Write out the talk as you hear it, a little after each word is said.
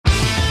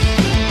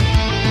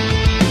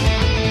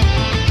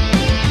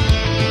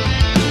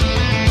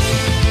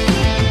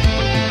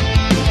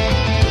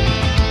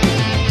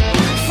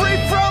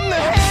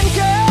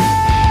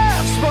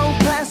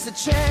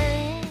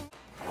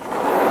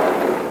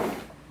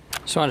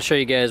Just want to show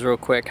you guys real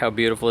quick how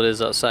beautiful it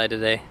is outside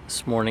today.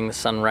 This morning the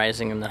sun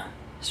rising and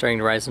starting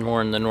to rise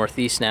more in the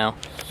northeast now.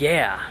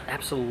 Yeah,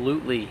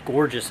 absolutely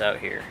gorgeous out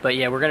here. But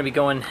yeah, we're gonna be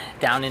going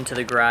down into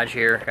the garage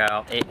here.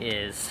 It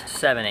is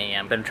 7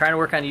 a.m. But I'm trying to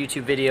work on a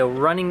YouTube video,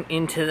 running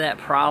into that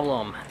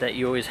problem that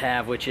you always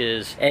have, which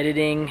is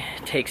editing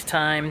takes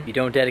time. You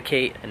don't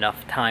dedicate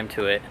enough time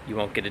to it, you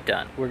won't get it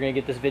done. We're gonna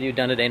get this video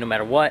done today no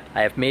matter what.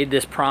 I have made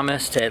this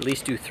promise to at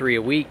least do 3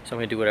 a week, so I'm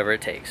gonna do whatever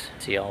it takes.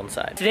 See y'all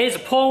inside. Today's a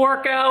pull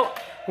workout.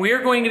 We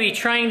are going to be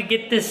trying to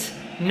get this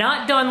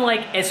not done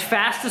like as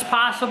fast as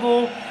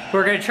possible.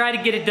 We're gonna try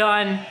to get it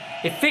done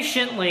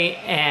efficiently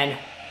and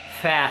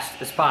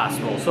fast as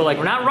possible. So like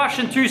we're not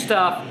rushing through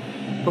stuff,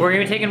 but we're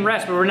gonna be taking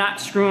rest, but we're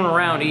not screwing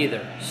around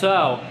either.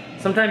 So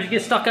sometimes you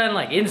get stuck on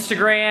like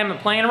Instagram and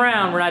playing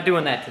around. We're not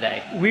doing that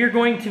today. We're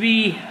going to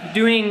be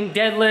doing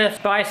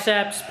deadlifts,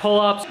 biceps,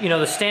 pull-ups, you know,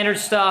 the standard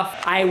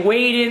stuff. I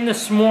weighed in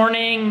this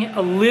morning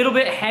a little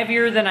bit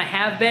heavier than I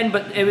have been,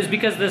 but it was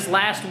because this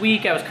last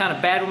week I was kind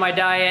of bad with my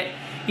diet.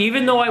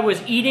 Even though I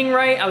was eating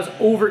right, I was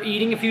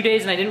overeating a few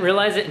days and I didn't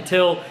realize it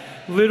until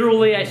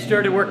literally I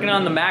started working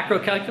on the macro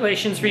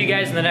calculations for you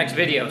guys in the next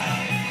video.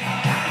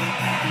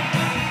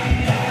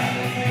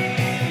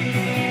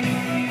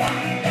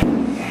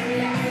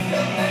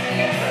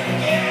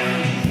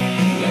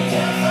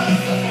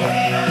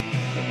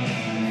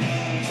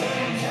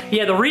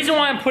 Yeah, the reason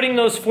why I'm putting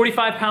those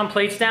 45-pound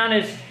plates down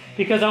is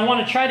because I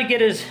want to try to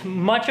get as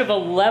much of a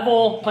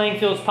level playing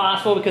field as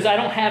possible, because I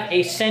don't have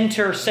a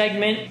center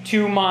segment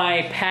to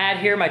my pad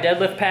here, my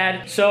deadlift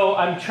pad. So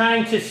I'm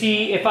trying to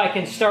see if I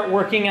can start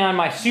working on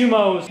my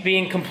sumos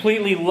being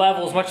completely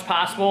level as much as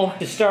possible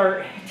to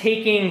start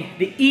taking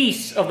the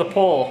ease of the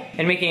pull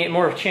and making it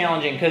more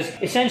challenging, because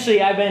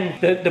essentially I've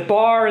been, the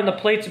bar and the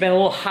plates have been a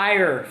little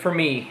higher for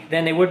me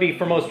than they would be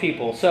for most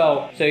people.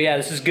 So yeah,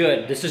 this is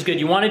good. This is good.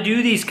 You want to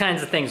do these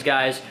kinds of things,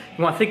 guys.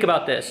 You want to think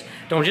about this.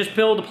 Don't just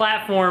build a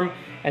platform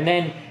and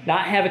then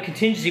not have a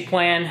contingency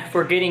plan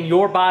for getting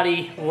your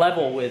body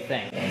level with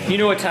things. You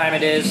know what time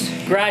it is.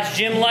 Garage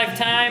gym life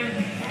time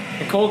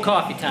and cold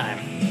coffee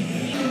time.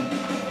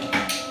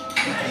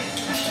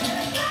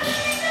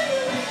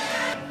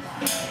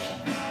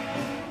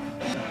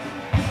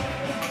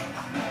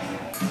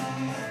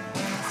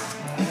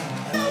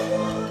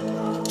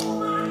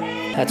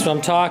 That's what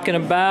I'm talking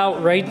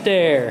about right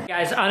there.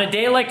 Guys, on a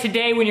day like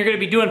today when you're gonna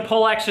be doing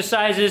pull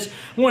exercises,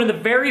 one of the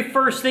very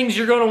first things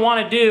you're gonna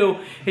wanna do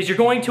is you're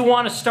going to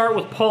wanna start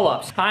with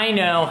pull-ups. I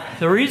know,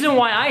 the reason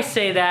why I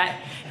say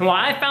that and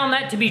why I found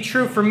that to be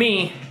true for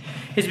me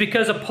is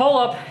because a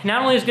pull-up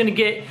not only is gonna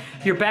get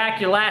your back,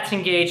 your lats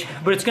engaged,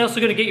 but it's also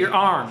gonna get your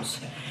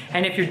arms.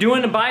 And if you're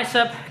doing the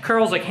bicep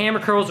curls like hammer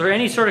curls or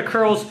any sort of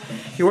curls,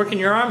 you're working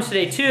your arms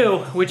today too,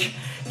 which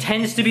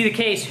tends to be the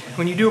case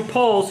when you do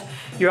pulls.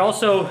 You're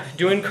also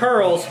doing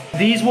curls.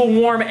 These will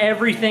warm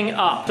everything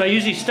up. So I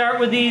usually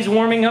start with these,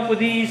 warming up with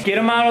these, get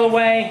them out of the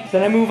way.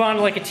 Then I move on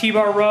to like a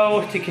T-bar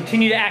row to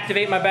continue to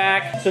activate my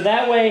back. So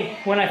that way,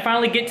 when I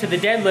finally get to the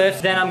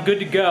deadlifts, then I'm good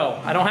to go.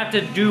 I don't have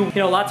to do, you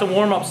know, lots of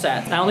warm-up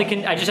sets.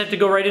 I just have to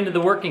go right into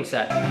the working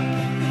set.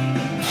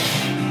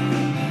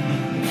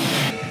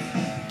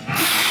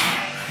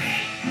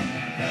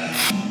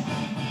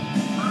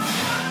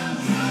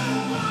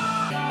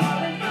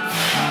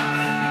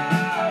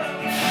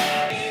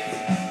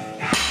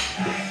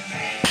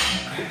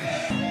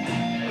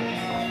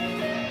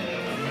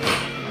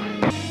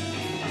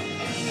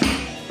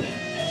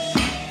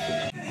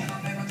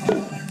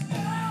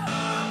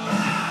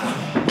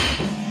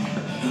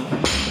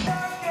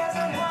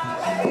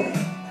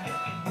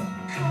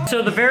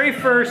 So the very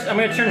first, I'm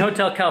gonna turn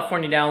Hotel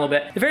California down a little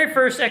bit. The very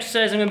first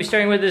exercise I'm gonna be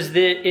starting with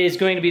is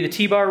going to be the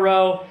T-bar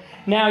row.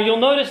 Now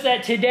you'll notice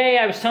that today,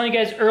 I was telling you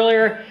guys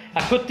earlier,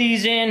 I put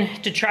these in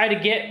to try to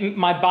get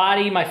my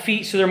body, my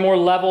feet, so they're more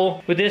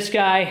level with this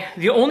guy.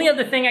 The only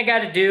other thing I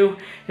gotta do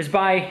is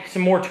buy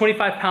some more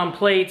 25-pound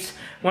plates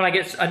when I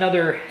get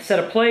another set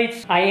of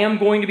plates. I am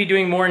going to be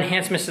doing more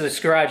enhancements to this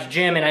garage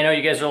gym, and I know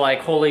you guys are like,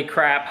 holy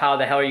crap, how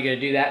the hell are you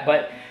gonna do that?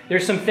 But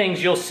there's some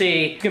things you'll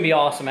see. It's gonna be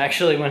awesome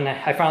actually when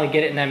I finally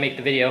get it and then make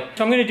the video.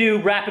 So I'm gonna do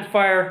rapid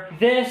fire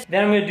this,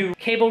 then I'm gonna do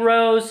cable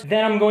rows,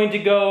 then I'm going to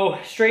go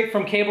straight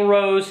from cable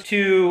rows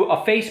to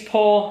a face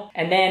pull,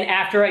 and then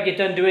after I get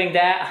done doing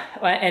that,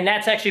 and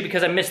that's actually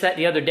because I missed that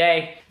the other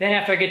day, then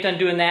after I get done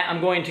doing that,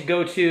 I'm going to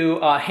go to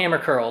hammer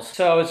curls.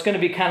 So it's gonna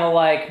be kind of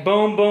like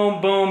boom,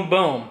 boom, boom,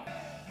 boom.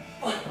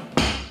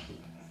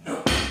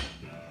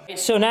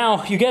 So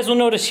now you guys will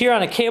notice here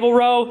on a cable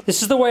row,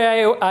 this is the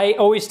way I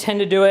always tend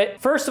to do it.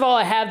 First of all,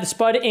 I have the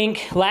Spud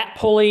Inc. lat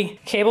pulley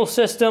cable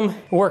system.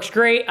 It works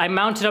great. I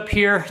mount it up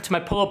here to my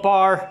pull-up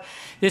bar.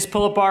 This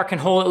pull-up bar can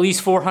hold at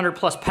least 400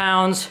 plus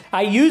pounds.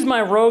 I use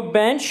my Rogue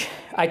bench.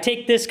 I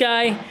take this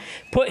guy,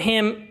 put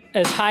him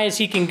as high as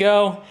he can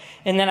go,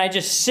 and then I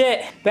just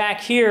sit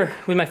back here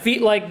with my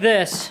feet like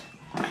this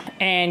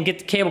and get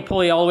the cable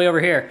pulley all the way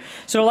over here.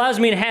 So it allows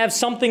me to have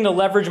something to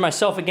leverage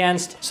myself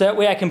against, so that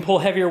way I can pull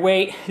heavier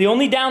weight. The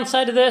only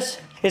downside of this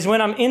is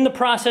when I'm in the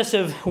process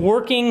of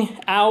working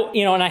out,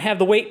 you know, and I have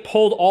the weight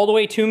pulled all the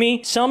way to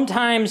me,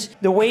 sometimes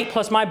the weight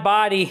plus my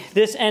body,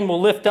 this end will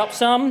lift up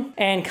some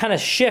and kind of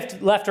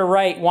shift left or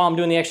right while I'm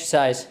doing the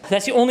exercise.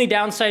 That's the only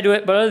downside to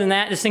it, but other than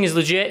that, this thing is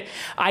legit.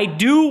 I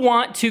do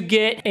want to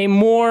get a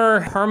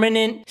more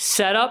permanent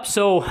setup,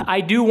 so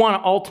I do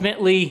want to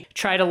ultimately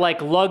try to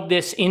like lug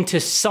this into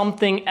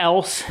something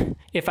else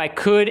if I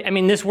could. I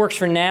mean, this works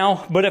for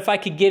now, but if I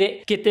could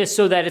get this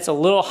so that it's a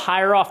little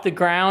higher off the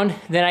ground,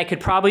 then I could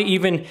probably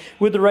even,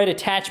 with the right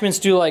attachments,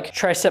 do like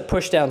tricep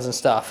pushdowns and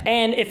stuff.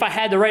 And if I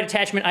had the right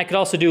attachment, I could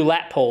also do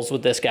lat pulls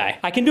with this guy.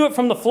 I can do it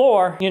from the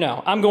floor, you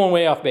know, I'm going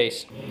way off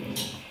base.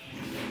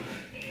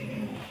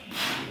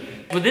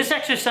 With this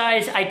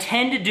exercise, I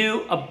tend to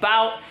do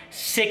about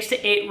 6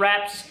 to 8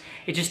 reps.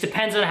 It just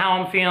depends on how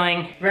I'm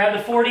feeling. Grab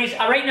the 40s.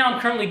 Right now I'm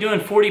currently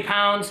doing 40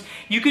 pounds.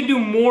 You can do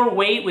more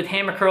weight with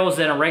hammer curls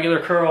than a regular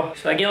curl.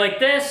 So I get like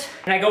this,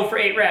 and I go for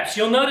 8 reps.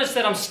 You'll notice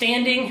that I'm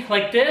standing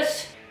like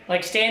this,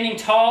 like standing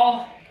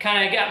tall.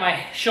 Kind of got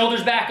my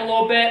shoulders back a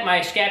little bit,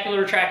 my scapula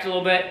retracted a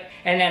little bit,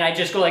 and then I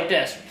just go like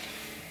this.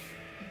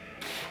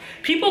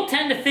 People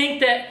tend to think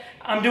that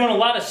I'm doing a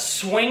lot of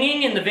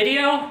swinging in the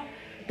video,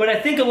 but I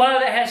think a lot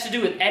of that has to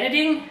do with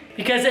editing,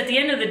 because at the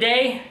end of the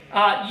day,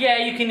 yeah,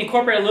 you can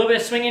incorporate a little bit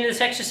of swing into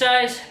this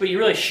exercise, but you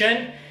really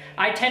shouldn't.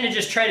 I tend to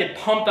just try to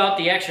pump out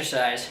the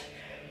exercise.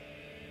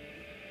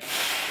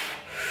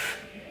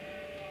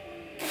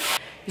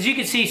 As you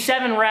can see,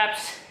 7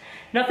 reps,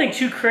 nothing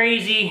too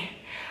crazy.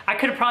 I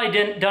could have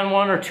probably done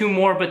 1 or 2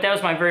 more, but that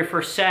was my very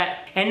first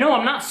set. And no,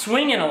 I'm not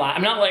swinging a lot.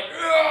 I'm not like,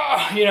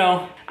 you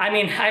know. I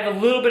mean, I have a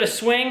little bit of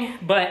swing,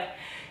 but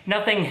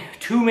nothing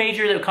too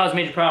major that would cause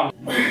major problems.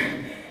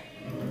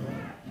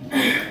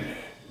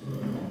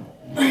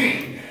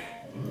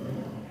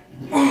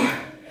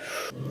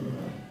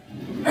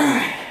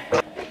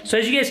 So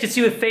as you guys can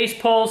see with face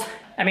pulls,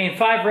 I mean,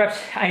 5 reps,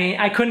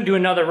 I couldn't do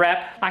another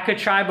rep. I could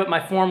try, but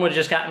my form would have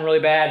just gotten really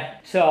bad.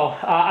 So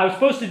I was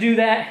supposed to do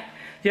that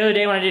the other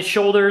day when I did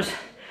shoulders,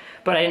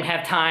 but I didn't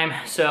have time.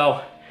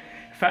 So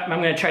I'm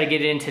gonna try to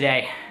get it in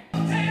today.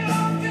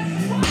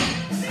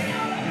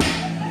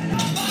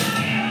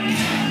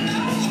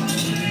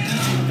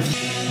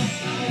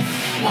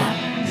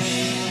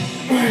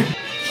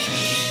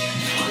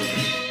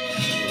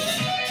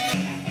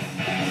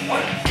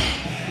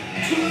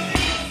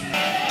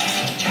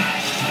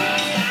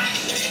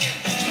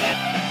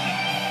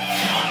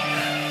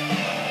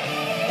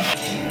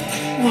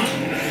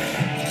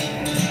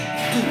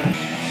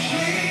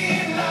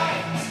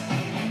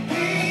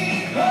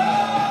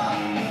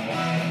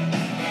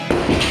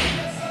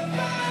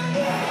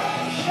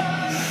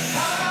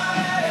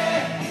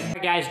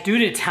 Guys, due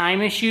to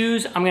time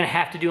issues, I'm gonna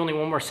have to do only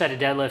 1 more set of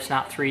deadlifts,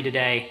 not 3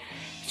 today.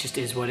 It just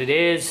is what it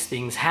is.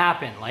 Things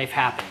happen, life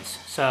happens.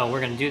 So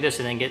we're gonna do this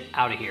and then get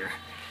out of here.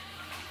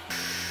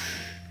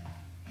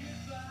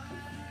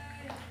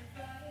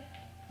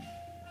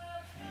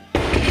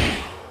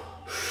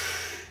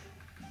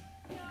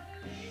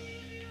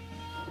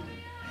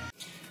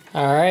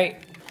 All right,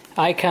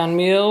 Icon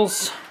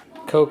meals,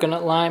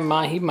 coconut lime,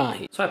 mahi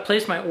mahi. So I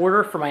placed my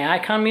order for my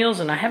Icon meals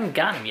and I haven't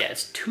gotten them yet.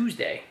 It's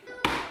Tuesday.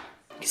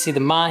 You see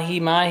the mahi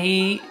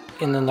mahi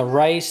and then the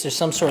rice. There's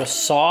some sort of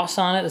sauce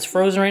on it that's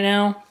frozen right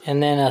now.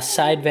 And then a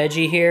side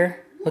veggie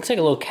here. Looks like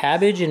a little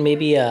cabbage and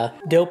maybe a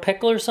dill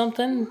pickle or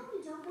something.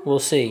 We'll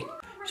see.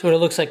 So what it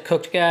looks like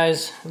cooked,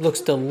 guys. It looks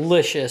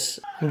delicious.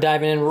 I'm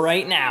diving in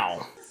right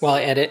now while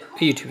I edit a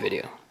YouTube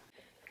video.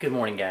 Good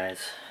morning, guys.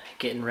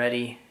 Getting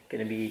ready.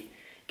 Gonna be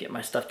getting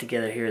my stuff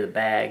together here, the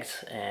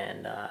bags,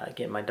 and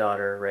getting my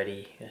daughter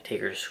ready. Gonna take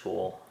her to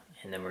school,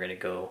 and then we're gonna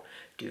go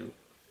do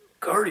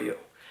cardio.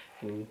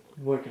 And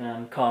working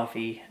on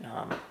coffee,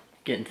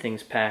 getting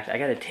things packed. I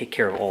gotta take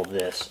care of all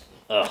this.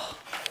 Ugh,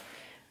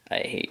 I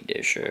hate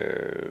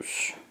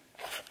dishes.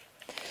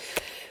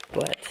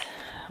 But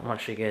I want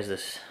to show you guys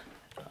this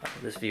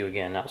this view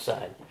again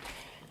outside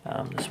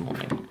this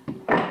morning.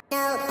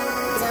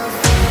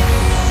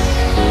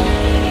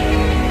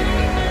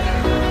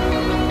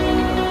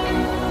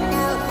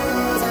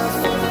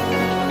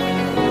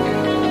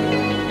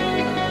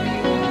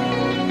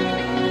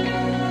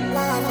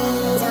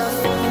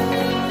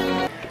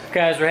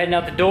 Guys, we're heading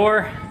out the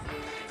door.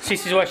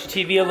 Cece's watching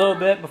TV a little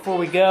bit before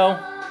we go.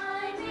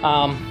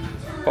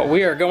 But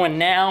we are going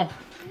now.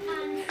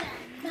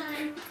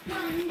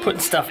 Putting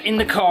stuff in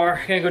the car.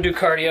 Gonna go do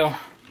cardio.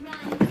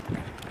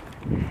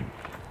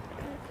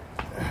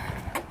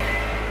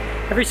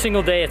 Every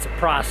single day it's a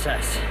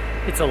process.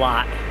 It's a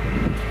lot.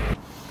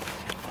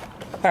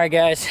 Alright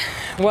guys,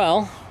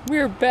 well,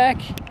 we're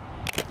back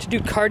to do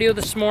cardio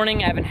this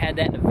morning. I haven't had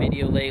that in a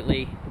video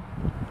lately.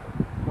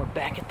 We're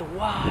back at the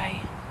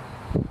Y.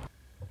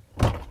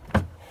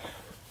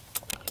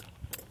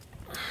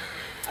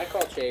 I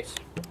call Chase.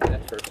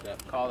 That first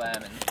step. Call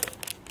them and...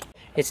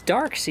 It's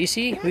dark,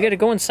 Cece. We gotta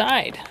go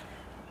inside.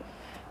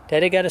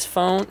 Daddy got his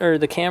phone, or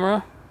the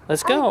camera.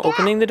 Let's go.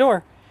 Opening the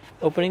door.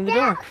 Opening the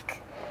door.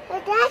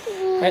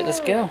 Alright,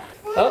 let's go.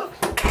 Oh,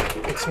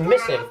 it's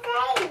missing.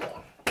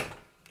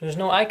 There's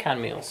no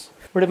Icon meals.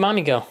 Where did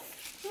mommy go?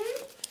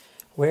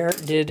 Where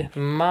did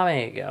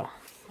Mommy go?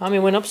 Mommy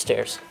went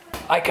upstairs.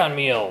 Icon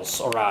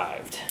meals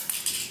arrived.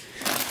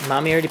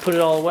 Mommy already put it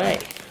all away.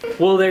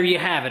 Well, there you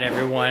have it,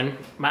 everyone.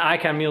 My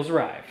Icon meals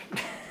arrived.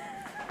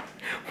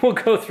 We'll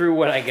go through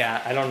what I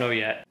got. I don't know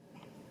yet.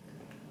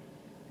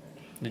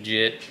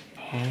 Legit.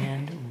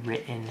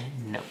 Handwritten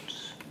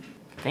notes.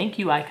 Thank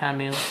you, Icon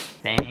meals.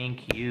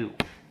 Thank you.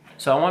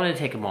 So I wanted to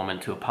take a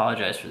moment to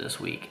apologize for this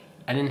week.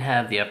 I didn't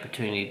have the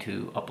opportunity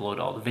to upload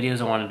all the videos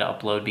I wanted to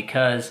upload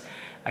because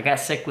I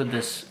got sick with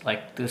this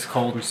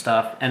cold and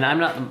stuff, and I'm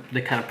not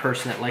the kind of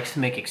person that likes to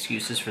make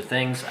excuses for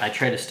things. I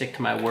try to stick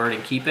to my word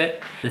and keep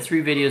it. The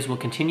 3 videos will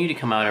continue to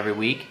come out every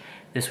week.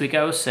 This week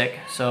I was sick,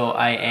 so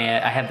I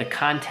have the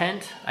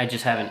content, I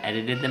just haven't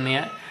edited them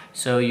yet.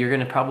 So you're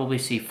gonna probably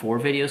see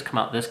 4 videos come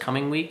out this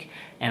coming week,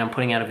 and I'm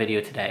putting out a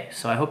video today.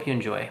 So I hope you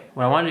enjoy.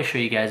 What I wanted to show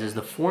you guys is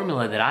the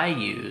formula that I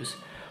use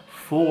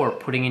for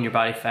putting in your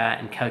body fat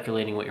and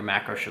calculating what your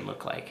macros should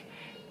look like.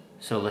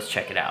 So let's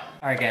check it out.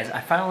 All right, guys,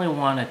 I finally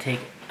want to take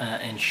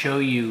and show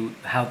you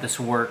how this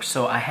works.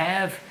 So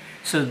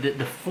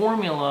the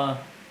formula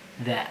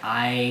that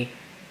I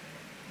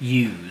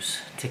use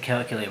to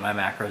calculate my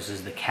macros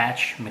is the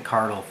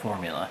Catch-McCardle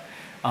formula.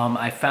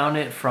 I found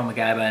it from a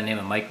guy by the name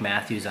of Mike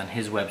Matthews on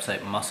his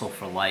website, Muscle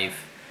for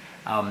Life.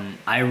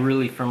 I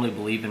really firmly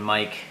believe in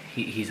Mike.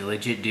 He's a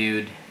legit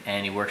dude,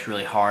 and he works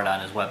really hard on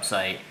his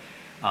website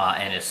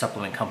and his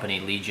supplement company,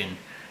 Legion.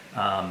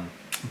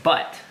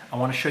 But I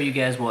want to show you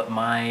guys what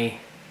my,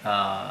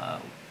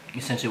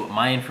 essentially what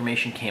my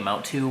information came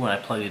out to when I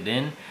plugged it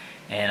in.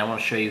 And I want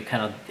to show you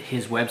kind of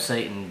his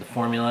website and the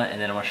formula,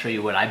 and then I want to show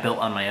you what I built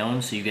on my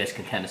own so you guys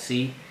can kind of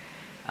see.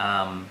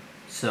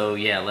 So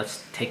yeah,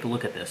 let's take a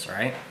look at this, all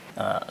right?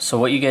 So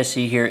what you guys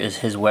see here is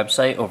his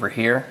website over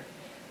here,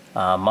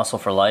 Muscle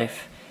for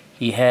Life.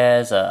 He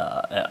has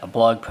a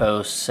blog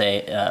post,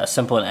 say a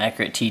simple and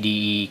accurate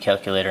TDE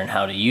calculator and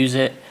how to use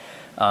it.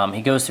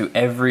 He goes through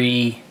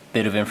every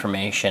bit of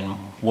information,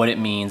 what it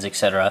means,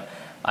 etc.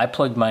 I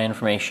plugged my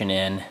information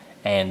in,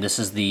 and this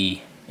is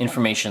the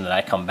information that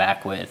I come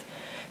back with.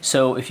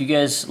 So if you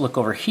guys look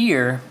over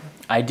here,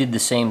 I did the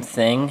same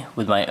thing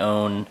with my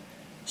own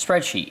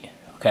spreadsheet,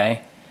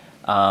 okay?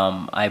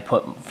 I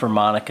put for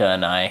Monica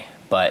and I,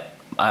 but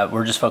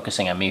we're just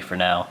focusing on me for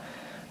now.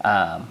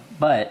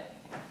 But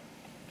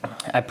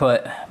I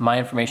put my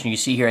information, you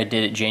see here I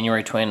did it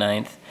January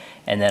 29th,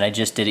 and then I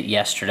just did it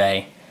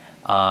yesterday.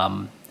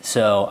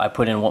 So I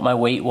put in what my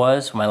weight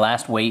was, my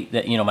last weight,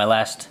 that my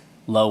last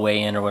low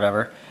weigh-in or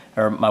whatever,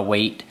 or my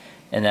weight,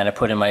 and then I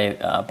put in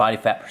my body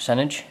fat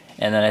percentage,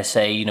 and then I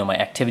say, my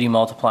activity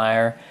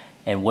multiplier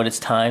and what it's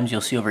times.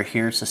 You'll see over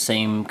here it's the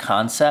same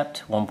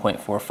concept,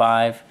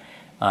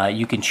 1.45.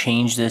 You can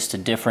change this to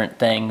different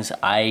things.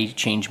 I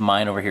changed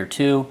mine over here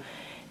too,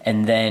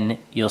 and then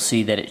you'll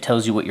see that it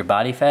tells you what your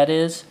body fat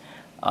is,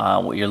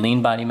 what your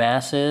lean body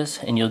mass is,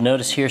 and you'll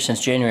notice here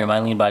since January my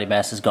lean body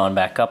mass has gone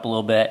back up a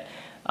little bit.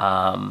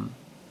 And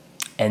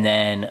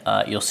then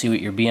you'll see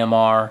what your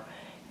BMR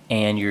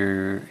and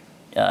your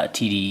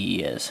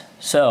TDE is.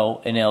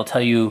 So, and it'll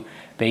tell you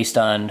based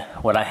on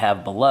what I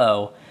have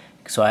below.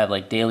 So I have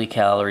like daily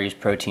calories,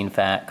 protein,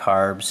 fat,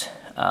 carbs,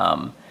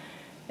 and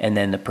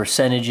then the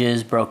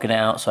percentages broken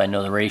out so I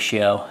know the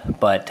ratio.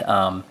 But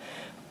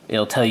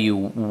it'll tell you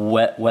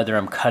whether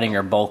I'm cutting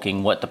or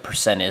bulking, what the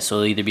percent is. So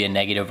it'll either be a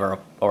negative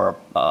or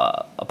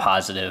a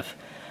positive.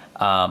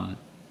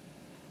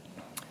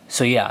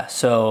 So yeah,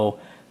 so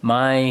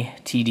my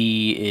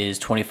TD is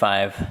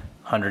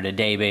 2,500 a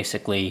day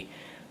basically,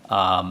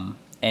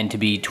 and to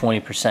be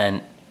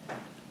 20%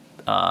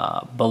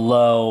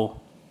 below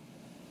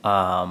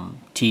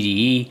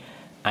TDE,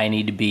 I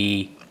need to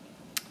be,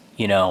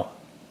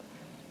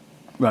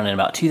 running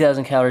about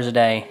 2,000 calories a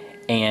day,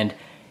 and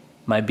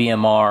my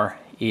BMR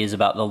is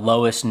about the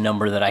lowest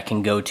number that I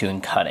can go to in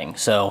cutting.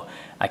 So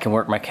I can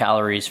work my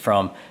calories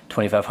from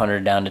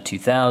 2,500 down to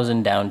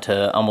 2,000, down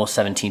to almost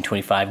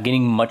 1,725.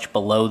 Getting much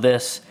below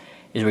this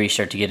is where you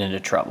start to get into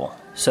trouble.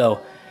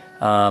 So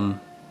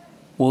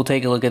we'll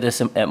take a look at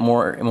this at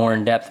more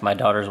in depth. My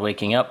daughter's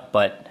waking up,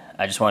 but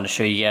I just wanted to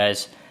show you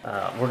guys.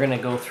 We're gonna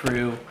go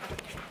through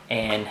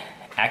and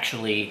I'm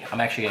actually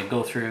gonna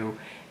go through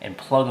and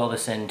plug all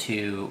this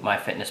into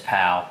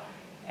MyFitnessPal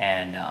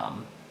and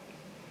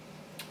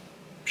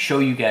show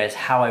you guys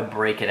how I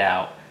break it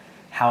out,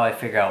 how I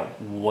figure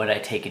out what I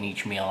take in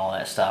each meal and all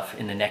that stuff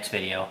in the next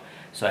video.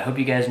 So I hope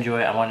you guys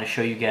enjoy it. I wanted to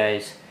show you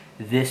guys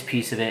this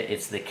piece of it.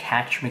 It's the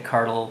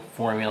Catch-McCardle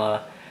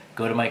formula.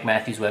 Go to Mike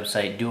Matthews'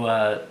 website, do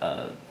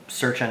a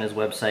search on his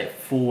website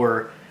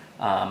for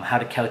how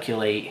to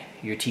calculate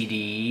your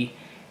TDE,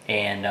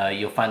 and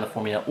you'll find the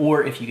formula.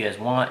 Or if you guys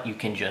want, you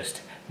can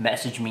just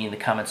message me in the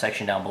comment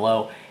section down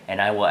below, and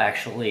I will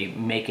actually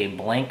make a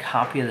blank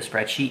copy of the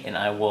spreadsheet, and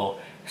I will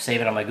save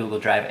it on my Google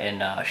Drive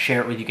and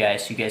share it with you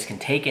guys so you guys can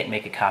take it,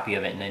 make a copy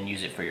of it, and then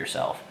use it for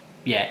yourself.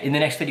 Yeah, in the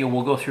next video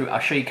we'll go through, I'll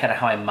show you kind of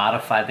how I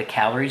modify the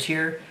calories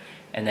here,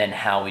 and then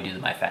how we do the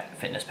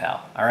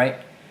MyFitnessPal. All right,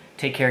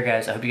 take care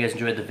guys. I hope you guys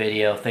enjoyed the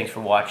video. Thanks for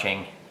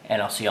watching,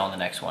 and I'll see you all in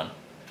the next one.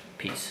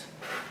 Peace.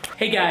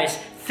 Hey guys,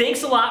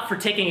 thanks a lot for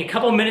taking a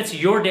couple minutes of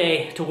your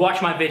day to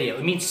watch my video.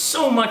 It means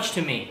so much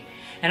to me.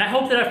 And I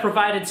hope that I've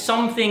provided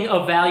something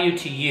of value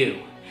to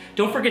you.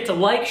 Don't forget to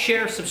like,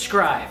 share,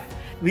 subscribe.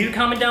 Leave a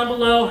comment down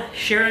below,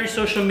 share on your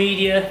social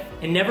media,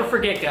 and never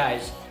forget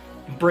guys,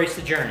 embrace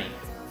the journey.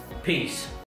 Peace.